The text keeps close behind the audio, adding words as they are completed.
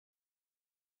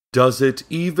Does it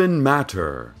even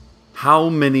matter how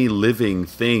many living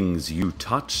things you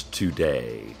touched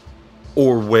today,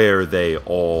 or where they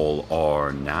all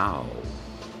are now?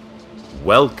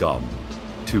 Welcome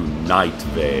to Night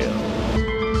Vale.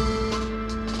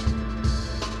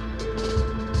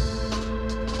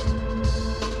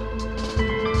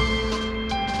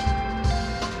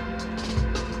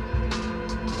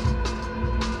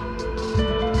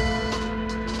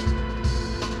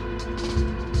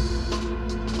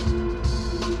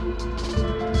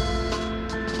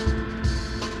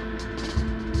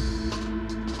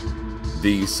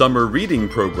 The summer reading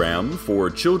program for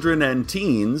children and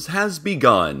teens has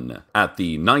begun at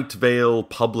the Night Vale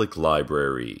Public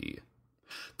Library.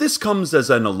 This comes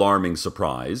as an alarming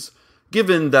surprise,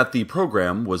 given that the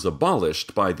program was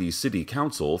abolished by the City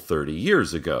Council 30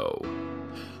 years ago.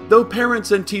 Though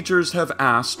parents and teachers have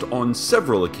asked on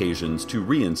several occasions to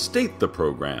reinstate the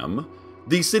program,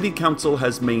 the City Council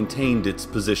has maintained its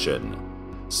position,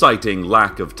 citing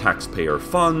lack of taxpayer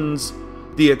funds,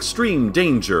 the extreme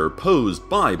danger posed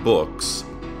by books,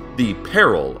 the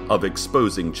peril of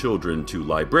exposing children to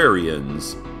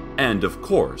librarians, and of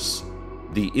course,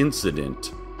 the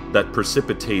incident that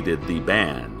precipitated the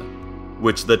ban,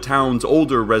 which the town's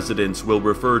older residents will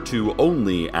refer to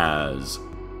only as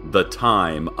the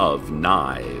Time of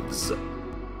Knives.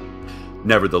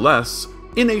 Nevertheless,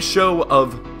 in a show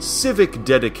of civic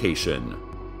dedication,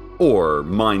 or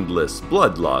mindless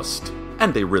bloodlust,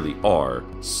 and they really are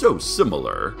so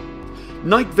similar,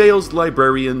 Night Vale's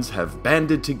librarians have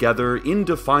banded together in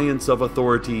defiance of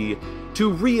authority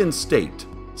to reinstate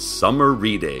summer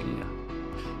reading.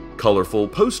 Colorful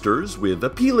posters with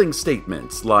appealing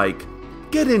statements like,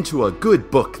 "Get into a good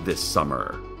book this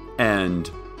summer," and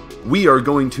 "We are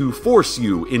going to force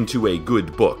you into a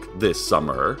good book this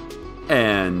summer,"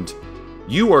 and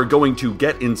 "You are going to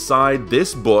get inside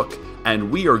this book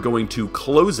and we are going to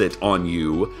close it on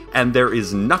you, and there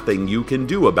is nothing you can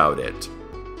do about it,"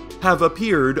 have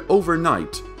appeared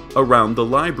overnight around the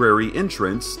library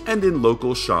entrance and in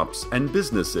local shops and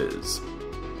businesses,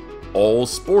 all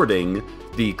sporting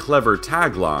the clever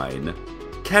tagline,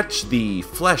 "Catch the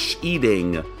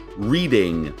flesh-eating,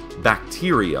 reading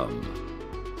bacterium."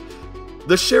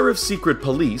 The Sheriff's Secret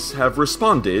Police have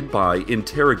responded by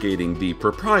interrogating the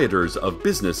proprietors of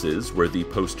businesses where the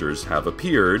posters have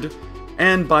appeared,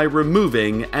 and by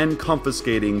removing and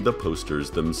confiscating the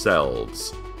posters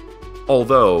themselves.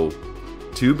 Although,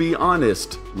 to be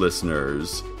honest,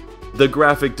 listeners, the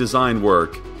graphic design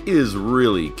work is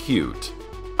really cute.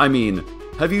 I mean,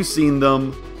 have you seen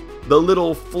them? The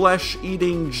little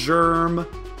flesh-eating germ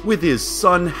with his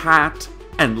sun hat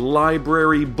and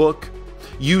library book,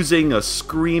 using a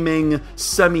screaming,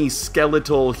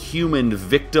 semi-skeletal human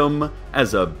victim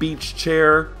as a beach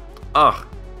chair? Ugh,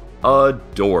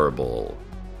 adorable.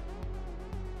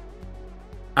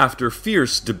 After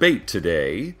fierce debate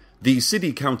today, the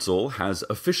City Council has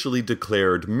officially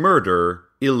declared murder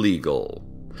illegal,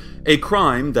 a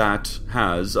crime that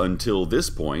has, until this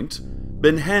point,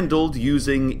 been handled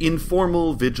using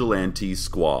informal vigilante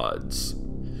squads.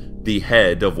 The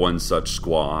head of one such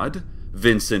squad,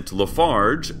 Vincent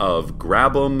Lafarge of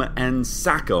Grab'em and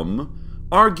Sack'em,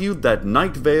 argued that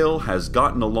Night Vale has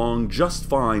gotten along just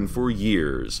fine for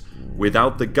years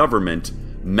without the government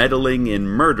meddling in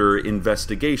murder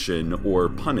investigation or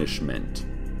punishment.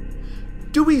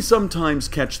 "Do we sometimes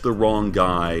catch the wrong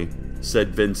guy?"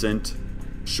 said Vincent.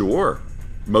 "Sure,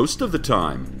 most of the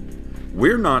time.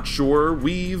 We're not sure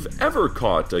we've ever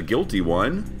caught a guilty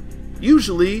one.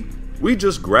 Usually, we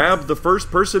just grab the first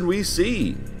person we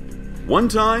see. One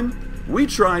time, we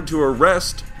tried to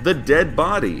arrest the dead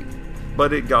body,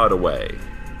 but it got away."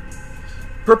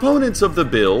 Proponents of the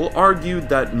bill argued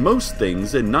that most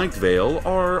things in Night Vale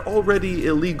are already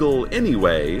illegal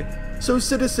anyway, so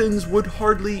citizens would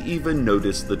hardly even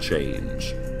notice the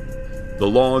change. The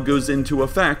law goes into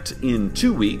effect in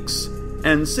 2 weeks,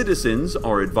 and citizens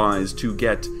are advised to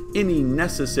get any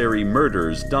necessary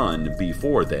murders done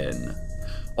before then.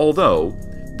 Although,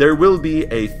 there will be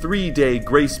a 3-day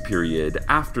grace period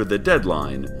after the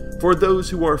deadline for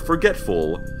those who are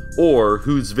forgetful or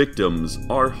whose victims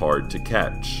are hard to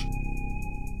catch.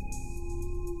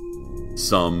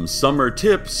 Some summer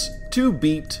tips to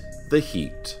beat the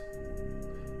heat.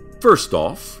 First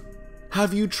off,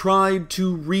 have you tried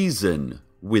to reason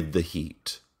with the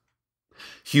heat?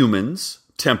 Humans,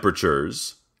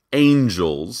 temperatures,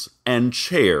 angels, and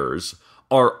chairs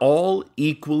are all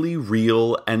equally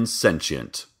real and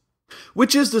sentient,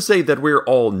 which is to say that we're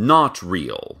all not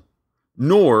real,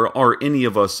 nor are any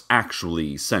of us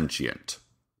actually sentient.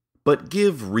 But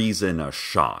give reason a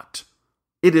shot.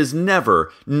 It has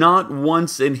never, not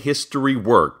once in history,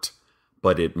 worked,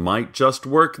 but it might just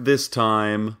work this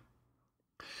time.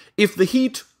 If the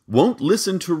heat won't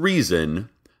listen to reason,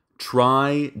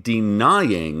 try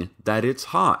denying that it's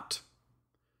hot.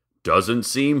 "Doesn't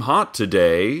seem hot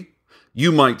today,"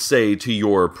 you might say to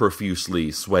your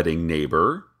profusely sweating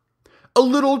neighbor. "A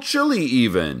little chilly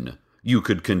even," you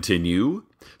could continue,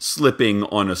 slipping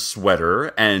on a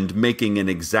sweater and making an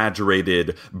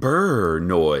exaggerated brr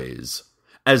noise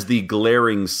as the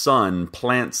glaring sun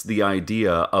plants the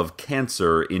idea of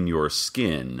cancer in your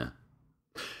skin.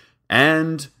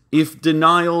 And if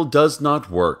denial does not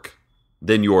work,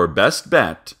 then your best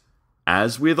bet,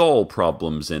 as with all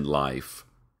problems in life,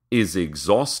 is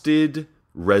exhausted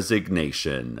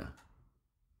resignation.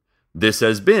 This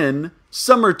has been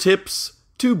Summer Tips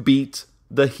to Beat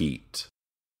the Heat.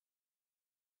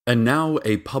 And now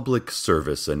a public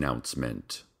service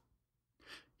announcement.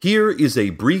 Here is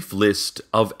a brief list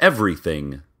of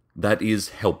everything that is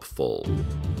helpful.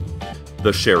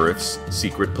 The Sheriff's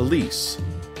Secret Police,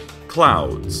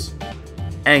 clouds,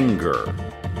 anger,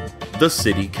 the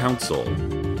City Council,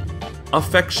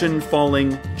 affection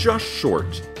falling just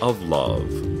short of love,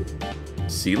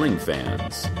 ceiling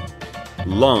fans,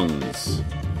 lungs,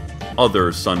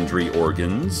 other sundry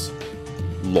organs,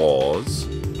 laws,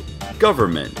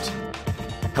 government,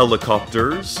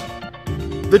 helicopters,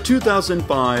 the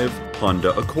 2005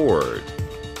 Honda Accord,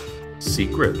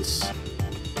 secrets,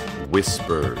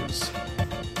 whispers,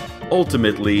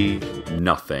 ultimately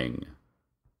nothing.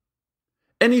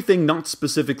 Anything not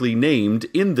specifically named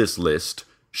in this list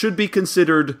should be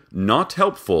considered not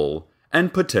helpful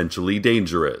and potentially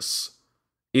dangerous.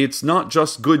 It's not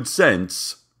just good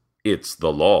sense, it's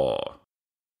the law.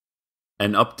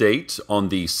 An update on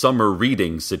the summer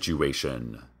reading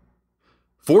situation.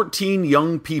 14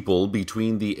 young people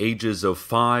between the ages of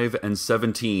 5 and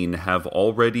 17 have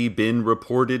already been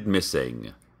reported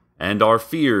missing and are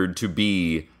feared to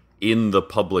be in the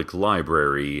public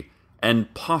library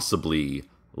and possibly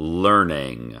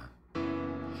learning.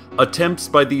 Attempts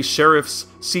by the Sheriff's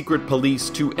Secret Police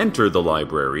to enter the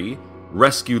library,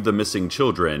 rescue the missing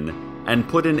children, and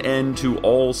put an end to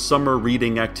all summer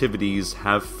reading activities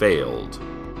have failed,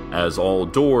 as all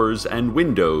doors and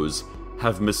windows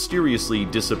have mysteriously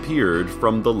disappeared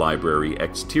from the library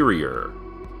exterior,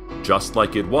 just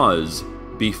like it was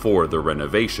before the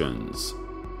renovations.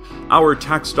 Our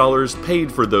tax dollars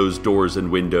paid for those doors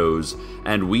and windows,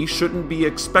 and we shouldn't be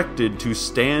expected to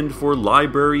stand for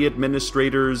library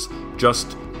administrators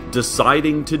just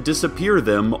deciding to disappear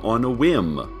them on a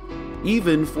whim,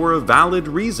 even for a valid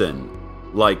reason,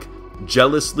 like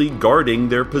jealously guarding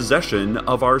their possession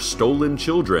of our stolen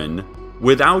children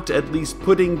without at least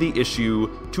putting the issue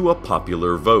to a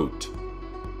popular vote.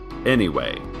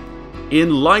 Anyway, in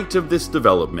light of this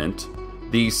development,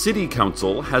 the City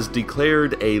Council has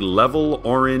declared a level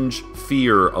orange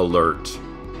fear alert.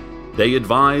 They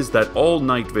advise that all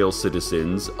Night Vale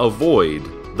citizens avoid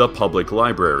the public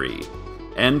library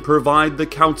and provide the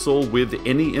Council with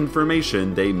any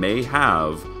information they may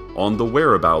have on the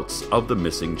whereabouts of the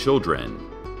missing children,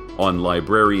 on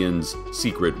librarians'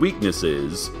 secret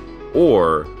weaknesses,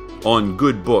 or on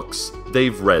good books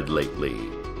they've read lately.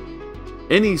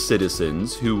 Any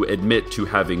citizens who admit to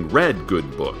having read good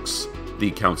books,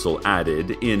 the Council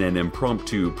added in an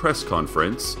impromptu press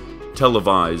conference,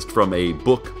 televised from a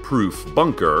book-proof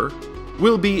bunker,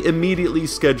 will be immediately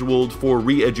scheduled for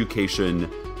re-education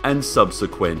and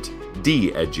subsequent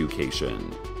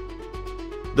de-education.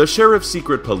 The Sheriff's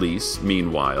Secret Police,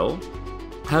 meanwhile,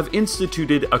 have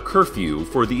instituted a curfew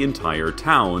for the entire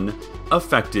town,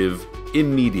 effective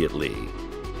immediately.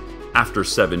 After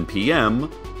 7 p.m.,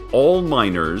 all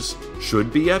minors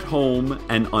should be at home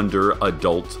and under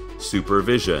adult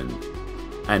supervision,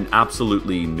 and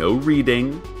absolutely no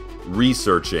reading,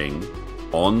 researching,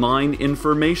 online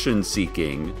information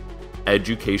seeking,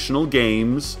 educational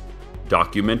games,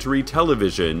 documentary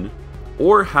television,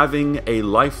 or having a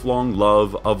lifelong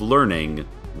love of learning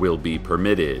will be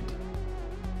permitted.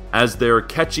 As their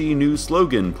catchy new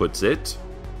slogan puts it,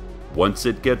 "Once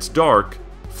it gets dark,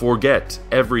 forget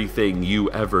everything you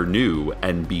ever knew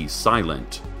and be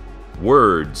silent.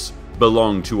 Words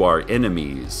belong to our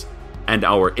enemies, and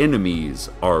our enemies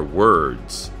are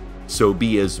words. So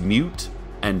be as mute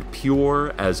and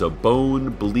pure as a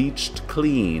bone bleached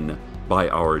clean by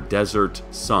our desert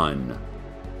sun.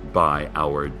 By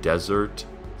our desert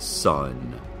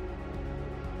sun."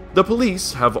 The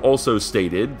police have also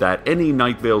stated that any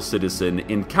Night Vale citizen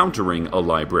encountering a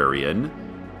librarian,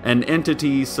 an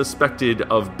entity suspected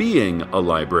of being a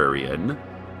librarian,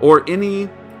 or any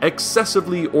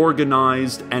excessively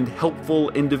organized and helpful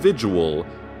individual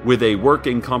with a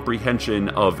working comprehension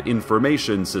of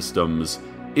information systems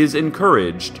is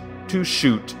encouraged to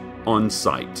shoot on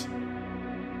sight.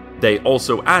 They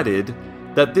also added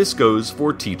that this goes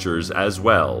for teachers as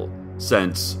well,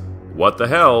 since, what the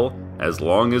hell, as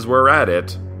long as we're at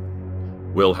it.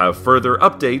 We'll have further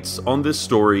updates on this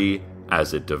story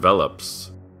as it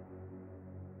develops.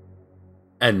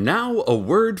 And now a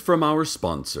word from our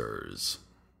sponsors.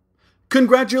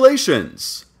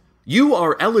 Congratulations! You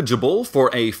are eligible for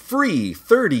a free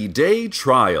 30-day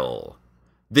trial.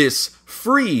 This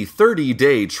free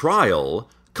 30-day trial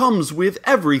comes with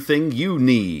everything you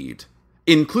need,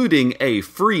 including a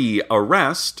free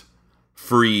arrest,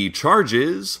 free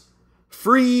charges,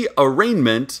 free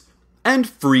arraignment, and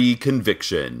free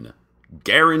conviction.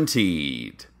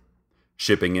 Guaranteed.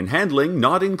 Shipping and handling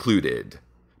not included.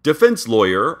 Defense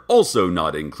lawyer also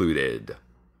not included.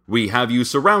 We have you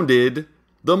surrounded.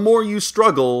 The more you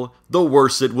struggle, the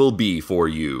worse it will be for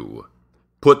you.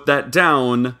 Put that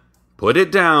down. Put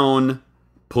it down.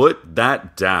 Put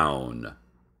that down.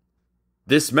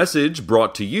 This message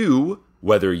brought to you,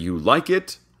 whether you like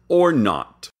it or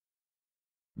not.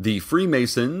 The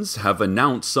Freemasons have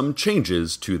announced some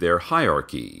changes to their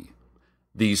hierarchy.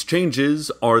 These changes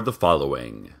are the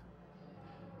following.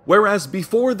 Whereas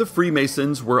before the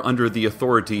Freemasons were under the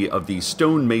authority of the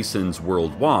Stonemasons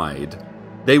worldwide,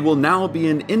 they will now be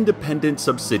an independent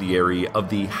subsidiary of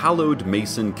the Hallowed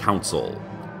Mason Council,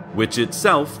 which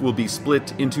itself will be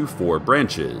split into 4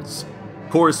 branches,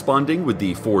 corresponding with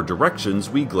the 4 directions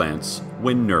we glance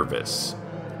when nervous.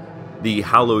 The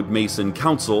Hallowed Mason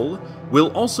Council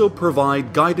will also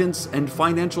provide guidance and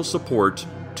financial support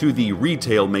to the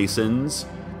Retail Masons,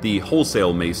 the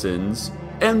Wholesale Masons,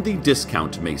 and the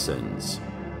Discount Masons,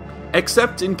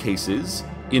 except in cases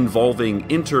involving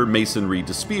inter-Masonry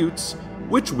disputes,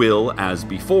 which will, as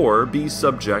before, be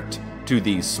subject to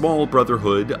the Small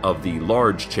Brotherhood of the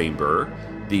Large Chamber,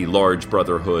 the Large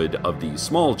Brotherhood of the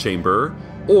Small Chamber,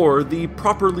 or the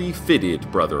Properly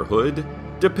Fitted Brotherhood,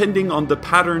 depending on the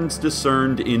patterns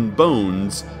discerned in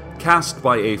bones cast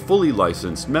by a fully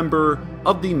licensed member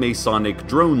of the Masonic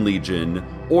Drone Legion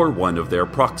or one of their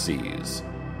proxies.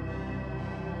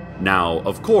 Now,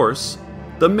 of course,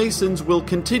 the Masons will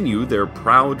continue their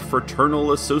proud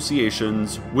fraternal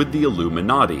associations with the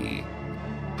Illuminati.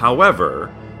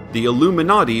 However, the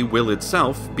Illuminati will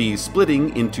itself be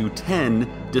splitting into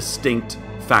 10 distinct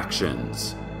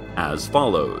factions, as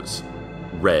follows: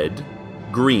 Red,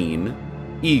 Green,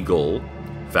 Eagle,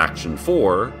 Faction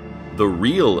 4, the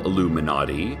Real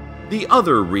Illuminati, the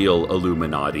Other Real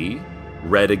Illuminati,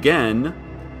 Red Again,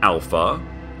 Alpha,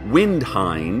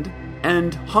 Windhind,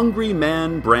 and Hungry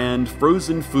Man brand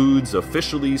frozen foods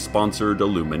officially sponsored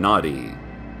Illuminati.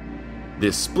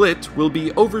 This split will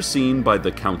be overseen by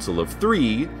the Council of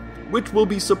 3, which will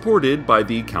be supported by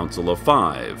the Council of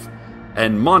 5,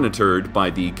 and monitored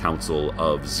by the Council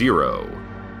of 0.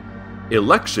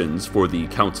 Elections for the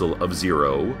Council of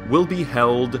 0 will be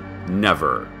held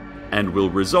never, and will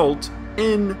result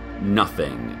in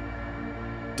nothing.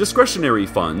 Discretionary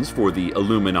funds for the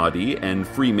Illuminati and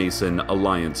Freemason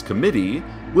Alliance Committee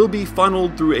will be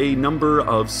funneled through a number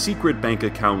of secret bank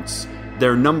accounts,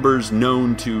 their numbers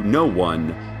known to no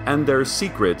one, and their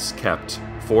secrets kept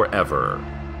forever.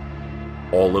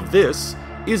 All of this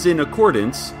is in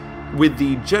accordance with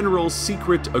the General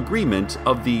Secret Agreement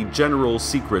of the General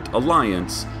Secret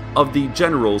Alliance of the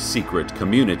General Secret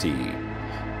Community,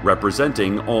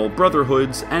 representing all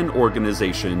brotherhoods and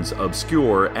organizations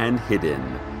obscure and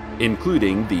hidden,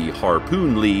 including the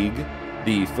Harpoon League,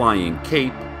 the Flying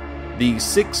Cape, the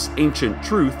 6 Ancient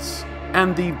Truths,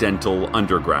 and the Dental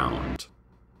Underground.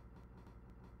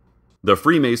 The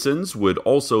Freemasons would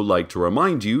also like to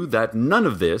remind you that none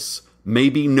of this may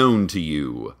be known to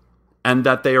you, and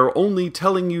that they are only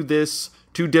telling you this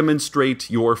to demonstrate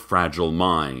your fragile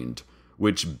mind,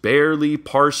 which barely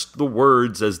parsed the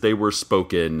words as they were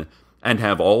spoken, and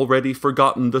have already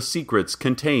forgotten the secrets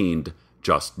contained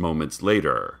just moments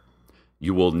later.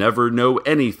 You will never know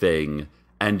anything,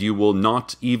 and you will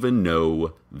not even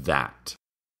know that.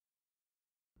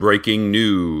 Breaking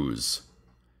news.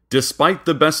 Despite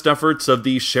the best efforts of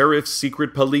the Sheriff's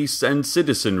Secret Police and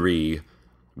citizenry,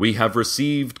 we have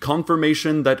received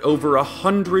confirmation that over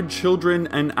 100 children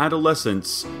and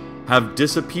adolescents have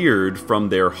disappeared from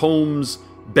their homes,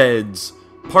 beds,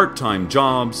 part-time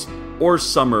jobs, or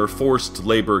summer forced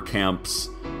labor camps,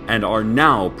 and are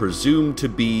now presumed to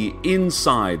be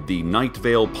inside the Night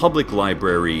Vale Public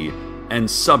Library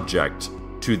and subject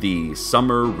to the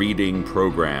summer reading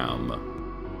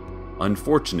program.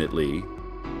 Unfortunately,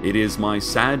 it is my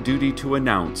sad duty to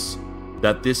announce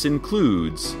that this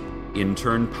includes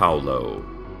Intern Paulo.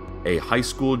 a high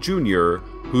school junior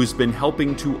who's been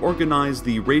helping to organize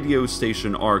the radio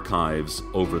station archives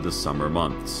over the summer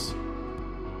months.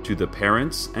 To the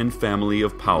parents and family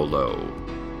of Paolo,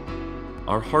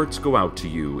 our hearts go out to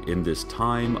you in this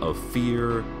time of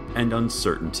fear and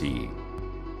uncertainty,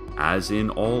 as in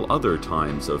all other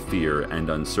times of fear and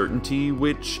uncertainty,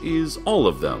 which is all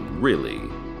of them, really.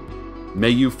 May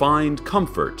you find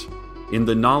comfort in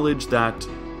the knowledge that,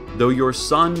 though your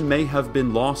son may have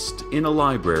been lost in a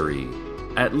library,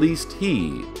 at least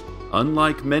he,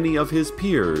 unlike many of his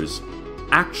peers,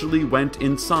 actually went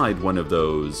inside one of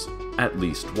those at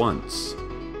least once.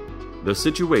 The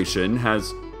situation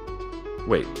has...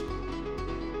 Wait.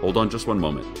 Hold on just one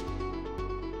moment.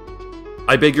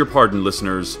 I beg your pardon,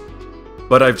 listeners,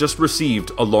 but I've just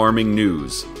received alarming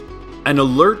news. An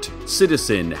alert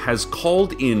citizen has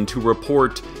called in to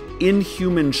report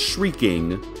inhuman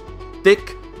shrieking,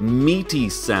 thick, meaty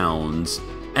sounds,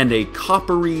 and a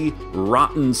coppery,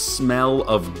 rotten smell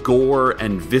of gore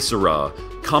and viscera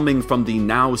coming from the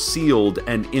now sealed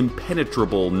and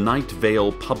impenetrable Night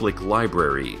Vale Public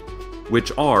Library,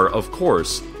 which are, of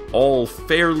course, all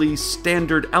fairly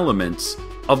standard elements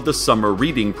of the summer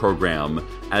reading program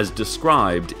as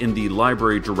described in the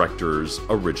library director's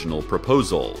original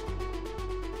proposal.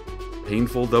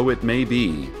 Painful though it may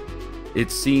be,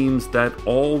 it seems that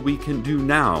all we can do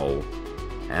now,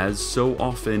 as so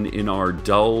often in our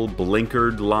dull,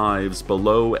 blinkered lives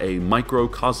below a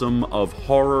microcosm of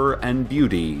horror and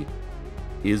beauty,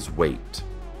 is wait.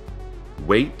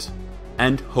 Wait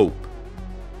and hope,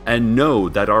 and know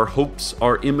that our hopes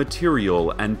are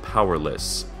immaterial and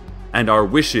powerless, and our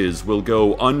wishes will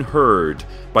go unheard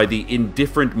by the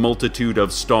indifferent multitude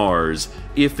of stars,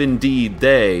 if indeed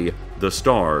they, the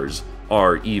stars,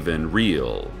 are even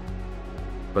real.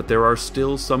 But there are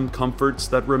still some comforts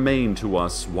that remain to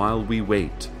us while we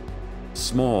wait.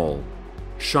 Small,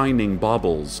 shining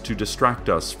baubles to distract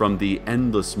us from the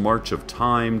endless march of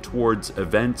time towards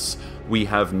events we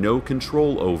have no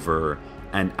control over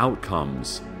and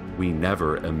outcomes we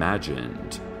never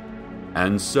imagined.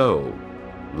 And so,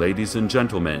 ladies and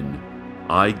gentlemen,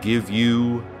 I give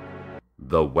you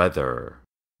the weather.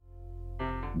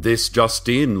 This just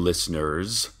in,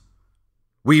 listeners.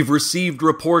 We've received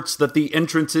reports that the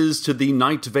entrances to the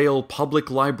Night Vale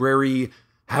Public Library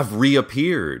have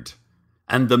reappeared,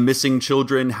 and the missing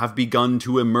children have begun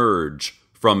to emerge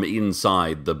from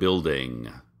inside the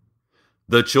building.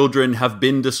 The children have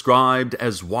been described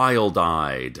as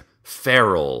wild-eyed,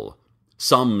 feral,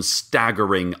 some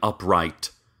staggering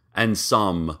upright, and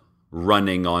some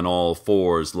running on all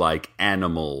fours like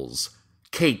animals,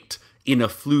 caked in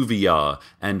effluvia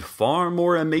and far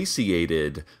more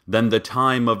emaciated than the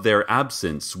time of their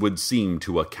absence would seem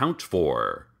to account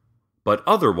for, but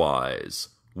otherwise,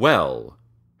 well,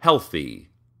 healthy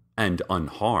and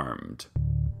unharmed.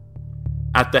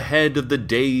 At the head of the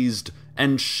dazed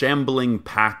and shambling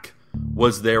pack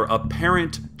was their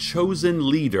apparent chosen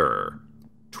leader,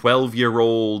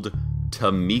 12-year-old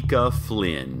Tamika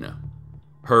Flynn,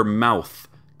 her mouth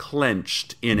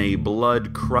clenched in a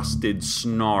blood-crusted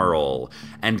snarl,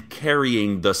 and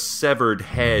carrying the severed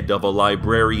head of a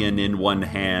librarian in one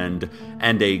hand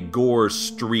and a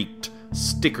gore-streaked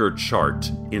sticker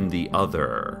chart in the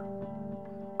other.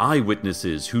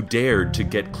 Eyewitnesses who dared to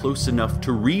get close enough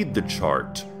to read the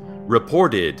chart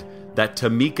reported that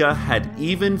Tamika had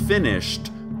even finished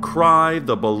Cry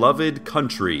the Beloved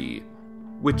Country,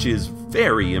 which is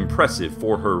very impressive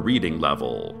for her reading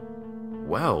level.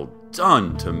 Well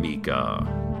done, Tamika.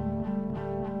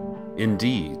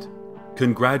 Indeed,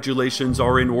 congratulations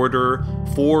are in order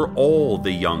for all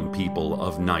the young people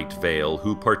of Night Vale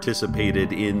who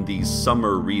participated in the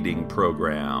summer reading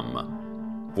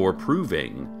program, for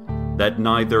proving that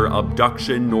neither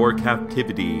abduction nor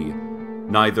captivity,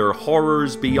 neither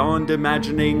horrors beyond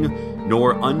imagining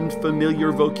nor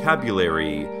unfamiliar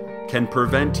vocabulary can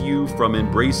prevent you from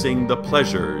embracing the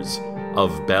pleasures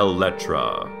of Belles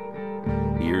Lettres.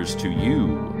 Here's to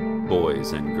you,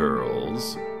 boys and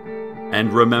girls.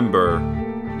 And remember,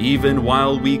 even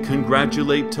while we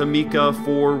congratulate Tamika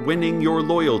for winning your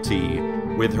loyalty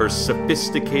with her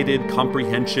sophisticated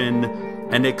comprehension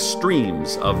and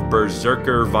extremes of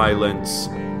berserker violence,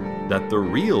 that the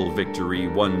real victory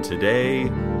won today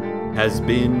has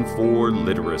been for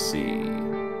literacy.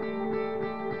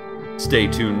 Stay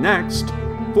tuned next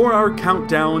for our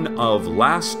countdown of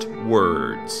last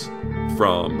words,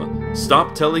 from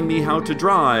Stop Telling Me How to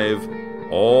Drive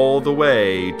all the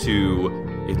way to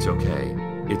It's okay,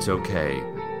 it's okay,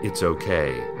 it's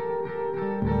okay.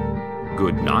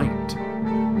 Good night,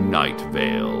 Night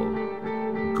Vale.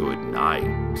 Good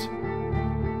night.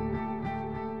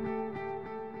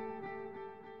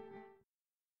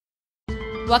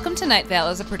 Welcome to Night Vale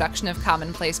is a production of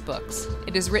Commonplace Books.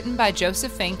 It is written by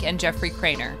Joseph Fink and Jeffrey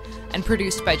Craner, and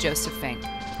produced by Joseph Fink.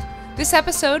 This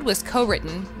episode was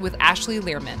co-written with Ashley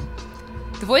Learman.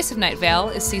 The voice of Night Vale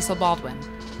is Cecil Baldwin.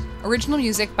 Original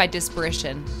music by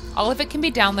Disparition. All of it can be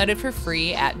downloaded for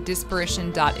free at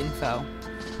disparition.info.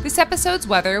 This episode's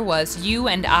weather was You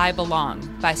and I Belong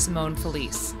by Simone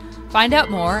Felice. Find out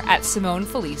more at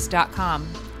simonefelice.com.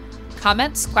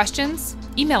 Comments, questions?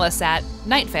 Email us at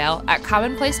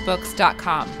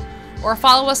nightvale@commonplacebooks.com or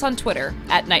follow us on Twitter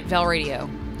at Night Vale Radio.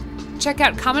 Check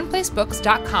out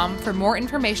commonplacebooks.com for more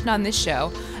information on this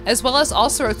show, as well as all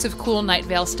sorts of cool Night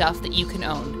Vale stuff that you can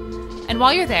own. And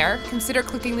while you're there, consider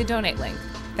clicking the donate link.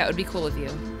 That would be cool of you.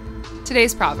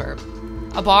 Today's proverb: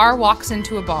 a bar walks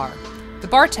into a bar. The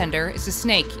bartender is a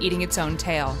snake eating its own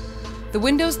tail. The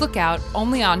windows look out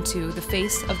only onto the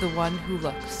face of the one who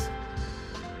looks.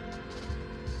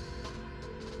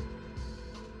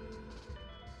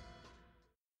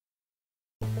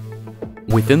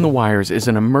 Within the Wires is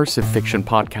an immersive fiction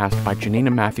podcast by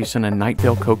Janina Mathewson and Night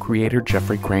Vale co-creator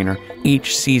Jeffrey Craner.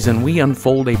 Each season, we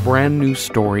unfold a brand new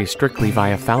story strictly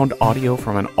via found audio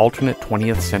from an alternate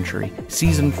 20th century.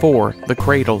 Season 4, The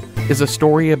Cradle, is a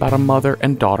story about a mother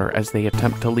and daughter as they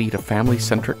attempt to lead a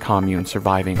family-centric commune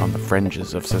surviving on the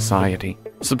fringes of society.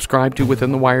 Subscribe to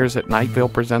Within the Wires at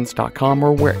nightvalepresents.com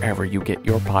or wherever you get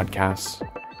your podcasts.